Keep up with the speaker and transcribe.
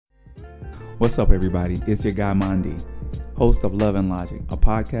What's up, everybody? It's your guy, Mondi, host of Love and Logic, a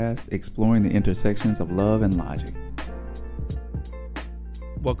podcast exploring the intersections of love and logic.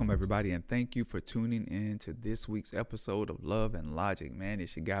 Welcome, everybody, and thank you for tuning in to this week's episode of Love and Logic. Man,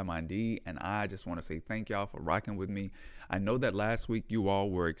 it's your guy, Mondi, and I just want to say thank y'all for rocking with me. I know that last week you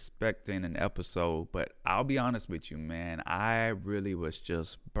all were expecting an episode, but I'll be honest with you, man. I really was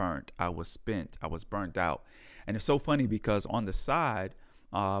just burnt. I was spent. I was burnt out. And it's so funny because on the side,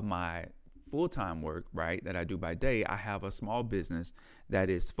 my full-time work, right, that I do by day, I have a small business that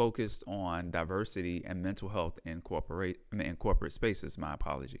is focused on diversity and mental health in corporate spaces. My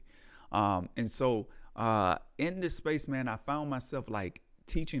apology. And so in this space, man, I found myself like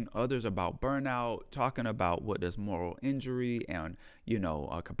teaching others about burnout, talking about what does moral injury and,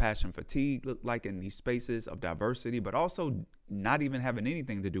 compassion fatigue look like in these spaces of diversity, but also not even having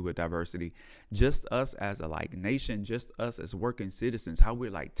anything to do with diversity, just us as a nation, just us as working citizens, how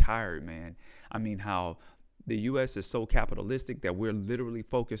we're tired, man. I mean, how the U.S. is so capitalistic that we're literally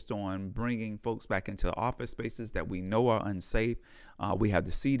focused on bringing folks back into office spaces that we know are unsafe. We have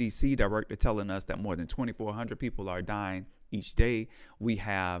the CDC director telling us that more than 2,400 people are dying each day. We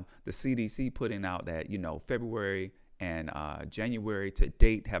have the CDC putting out that, February and January to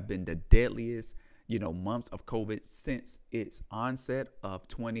date have been the deadliest, months of COVID since its onset of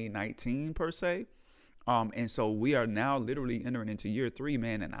 2019 per se. And so we are now literally entering into year 3,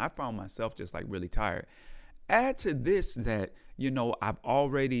 man. And I found myself just really tired. Add to this that, I've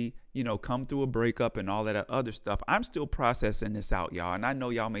already, come through a breakup and all that other stuff. I'm still processing this out, y'all. And I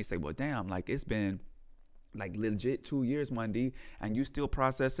know y'all may say, well, damn, it's been legit 2 years, Mondi, and you still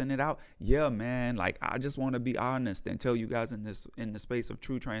processing it out. Yeah, man. I just want to be honest and tell you guys in the space of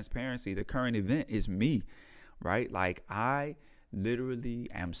true transparency, the current event is me, right? I literally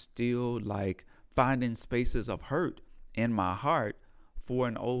am still finding spaces of hurt in my heart for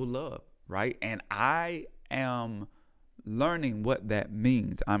an old love, right? And I am learning what that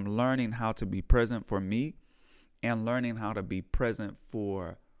means. I'm learning how to be present for me and learning how to be present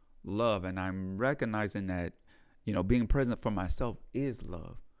for love. And I'm recognizing that, being present for myself is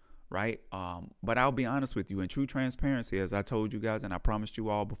love, right? But I'll be honest with you, in true transparency, as I told you guys and I promised you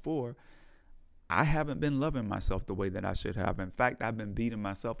all before, I haven't been loving myself the way that I should have. In fact, I've been beating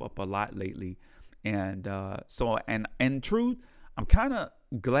myself up a lot lately. And in truth, I'm kind of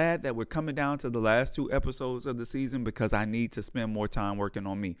glad that we're coming down to the last 2 episodes of the season because I need to spend more time working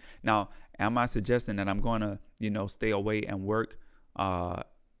on me. Now, am I suggesting that I'm going to, stay away and work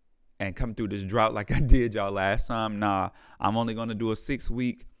and come through this drought like I did y'all last time? Nah, I'm only going to do a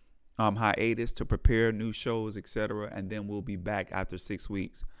 6-week hiatus to prepare new shows, etc. And then we'll be back after 6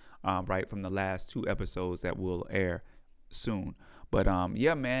 weeks, right, from the last 2 episodes that will air soon. But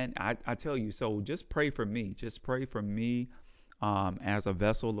yeah, man, I tell you, so just pray for me. Just pray for me as a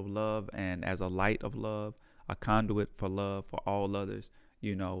vessel of love and as a light of love, a conduit for love for all others,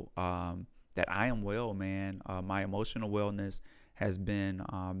 that I am well, man. My emotional wellness has been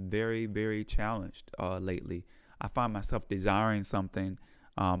very, very challenged lately. I find myself desiring something.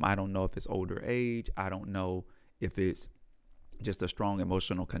 I don't know if it's older age. I don't know if it's just a strong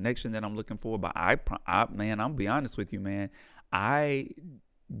emotional connection that I'm looking for. But man, I'll be honest with you, man. I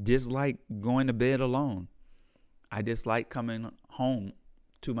dislike going to bed alone. I dislike coming home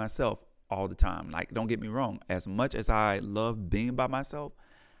to myself all the time. Don't get me wrong. As much as I love being by myself,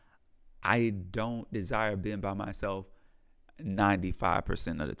 I don't desire being by myself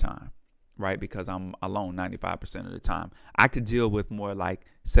 95% of the time, right? Because I'm alone 95% of the time. I could deal with more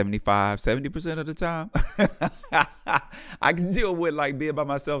 70% of the time. I can deal with being by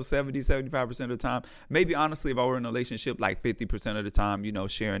myself 75% of the time. Maybe honestly, if I were in a relationship 50% of the time,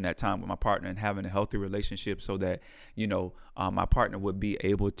 sharing that time with my partner and having a healthy relationship so that, my partner would be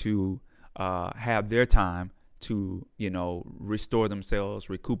able to have their time to, restore themselves,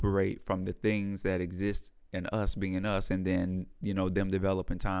 recuperate from the things that exist in us being us, and then, them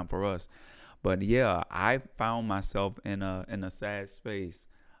developing time for us. But yeah, I found myself in a sad space.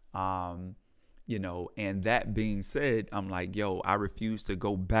 And that being said, I'm I refuse to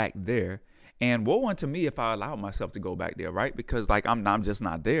go back there. And woe unto me if I allow myself to go back there, right? Because I'm just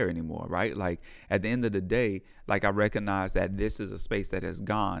not there anymore, right? At the end of the day, I recognize that this is a space that has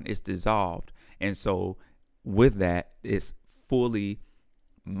gone, it's dissolved. And so with that, it's fully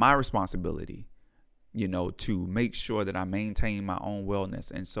my responsibility, to make sure that I maintain my own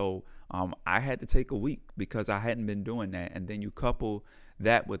wellness. And so I had to take a week because I hadn't been doing that. And then you couple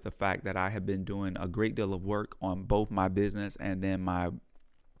that with the fact that I have been doing a great deal of work on both my business and then my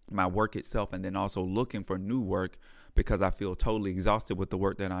work itself, and then also looking for new work because I feel totally exhausted with the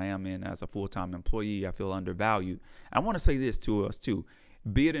work that I am in as a full-time employee. I feel undervalued. I want to say this to us too.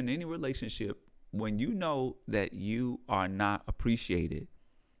 Be it in any relationship, when you know that you are not appreciated,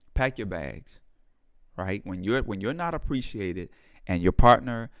 pack your bags, right? When you're not appreciated, and your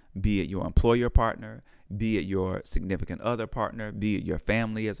partner, be it your employer partner, be it your significant other partner, be it your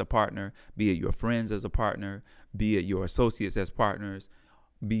family as a partner, be it your friends as a partner, be it your associates as partners,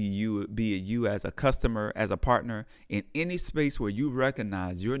 be it you as a customer, as a partner, in any space where you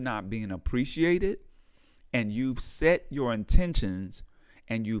recognize you're not being appreciated, and you've set your intentions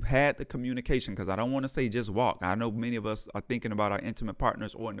and you've had the communication, because I don't want to say just walk. I know many of us are thinking about our intimate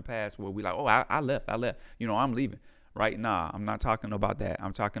partners, or in the past where we like, oh, I left, I'm leaving. Right? Nah, I'm not talking about that.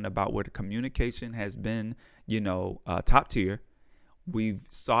 I'm talking about where the communication has been, top tier. We've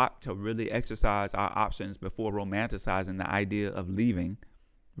sought to really exercise our options before romanticizing the idea of leaving,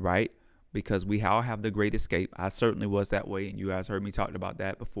 right? Because we all have the great escape. I certainly was that way, and you guys heard me talk about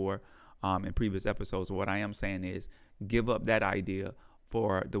that before in previous episodes. What I am saying is give up that idea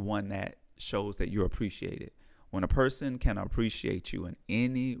for the one that shows that you're appreciated. When a person can appreciate you in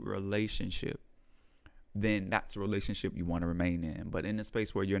any relationship, then that's a relationship you want to remain in. But in a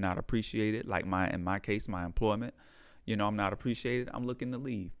space where you're not appreciated, like in my case, my employment, I'm not appreciated, I'm looking to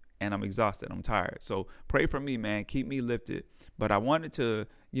leave, and I'm exhausted, I'm tired. So pray for me, man, keep me lifted. But I wanted to,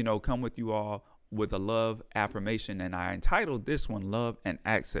 come with you all with a love affirmation, and I entitled this one Love and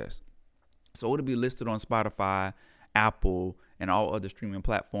Access. So it'll be listed on Spotify, Apple, and all other streaming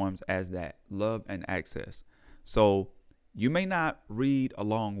platforms as that, Love and Access. So you may not read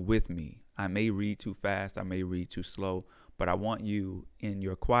along with me. I may read too fast, I may read too slow, but I want you in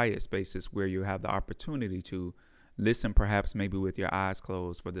your quiet spaces where you have the opportunity to listen, perhaps maybe with your eyes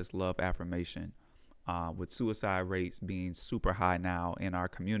closed, for this love affirmation. With suicide rates being super high now in our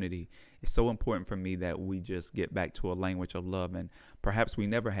community, it's so important for me that we just get back to a language of love. And perhaps we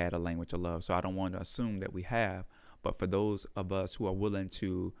never had a language of love, so I don't want to assume that we have. But for those of us who are willing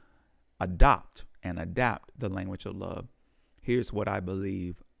to adopt and adapt the language of love, here's what I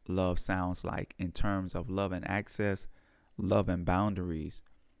believe love sounds like in terms of love and access, love and boundaries,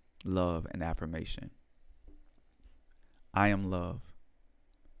 love and affirmation. I am love.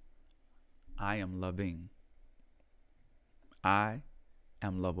 I am loving. I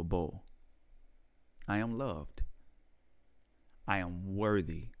am lovable. I am loved. I am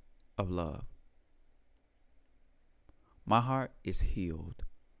worthy of love. My heart is healed.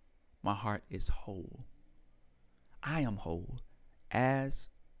 My heart is whole. I am whole as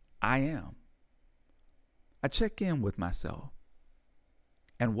I am. I check in with myself,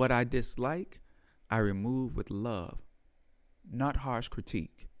 and what I dislike, I remove with love, not harsh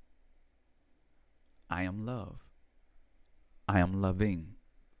critique. I am love. I am loving.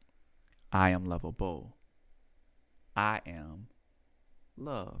 I am lovable. I am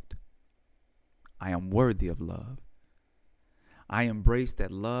loved. I am worthy of love. I embrace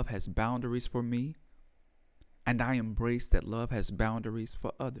that love has boundaries for me, and I embrace that love has boundaries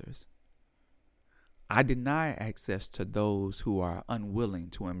for others. I deny access to those who are unwilling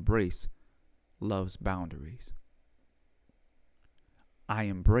to embrace love's boundaries. I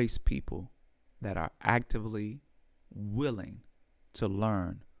embrace people that are actively willing to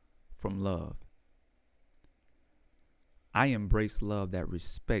learn from love. I embrace love that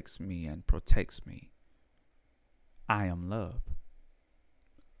respects me and protects me. I am love.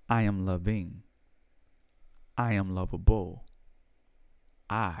 I am loving. I am lovable.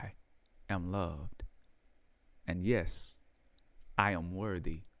 I am loved. And yes, I am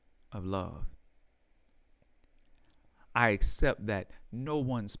worthy of love. I accept that no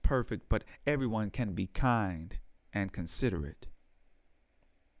one's perfect, but everyone can be kind and considerate.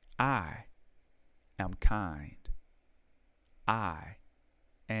 I am kind. I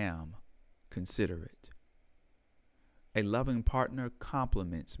am considerate. A loving partner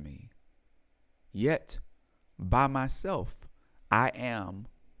compliments me. Yet, by myself, I am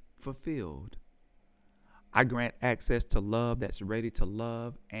fulfilled. I grant access to love that's ready to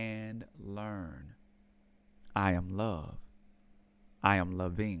love and learn. I am love. I am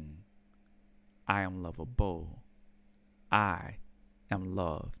loving. I am lovable. I am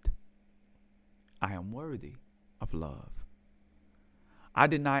loved. I am worthy of love. I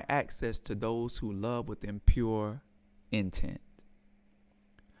deny access to those who love with impure intent.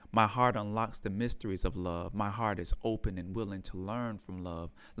 My heart unlocks the mysteries of love. My heart is open and willing to learn from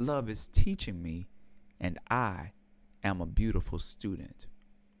love. Love is teaching me, and I am a beautiful student.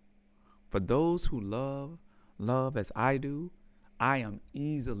 For those who love as I do, I am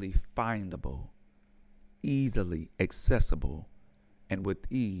easily findable, easily accessible, and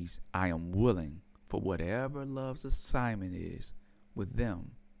with ease I am willing for whatever love's assignment is with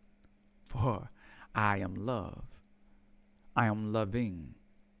them. For I am love. I am loving.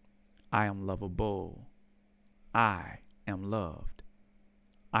 I am lovable. I am loved.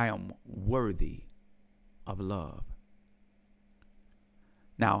 I am worthy of love.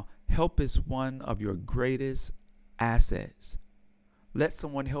 Now, help is one of your greatest assets. Let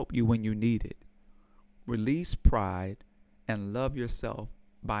someone help you when you need it. Release pride and love yourself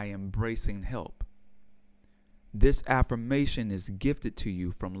by embracing help. This affirmation is gifted to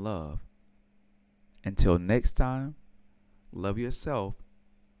you from love. Until next time, love yourself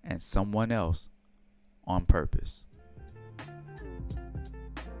and someone else on purpose.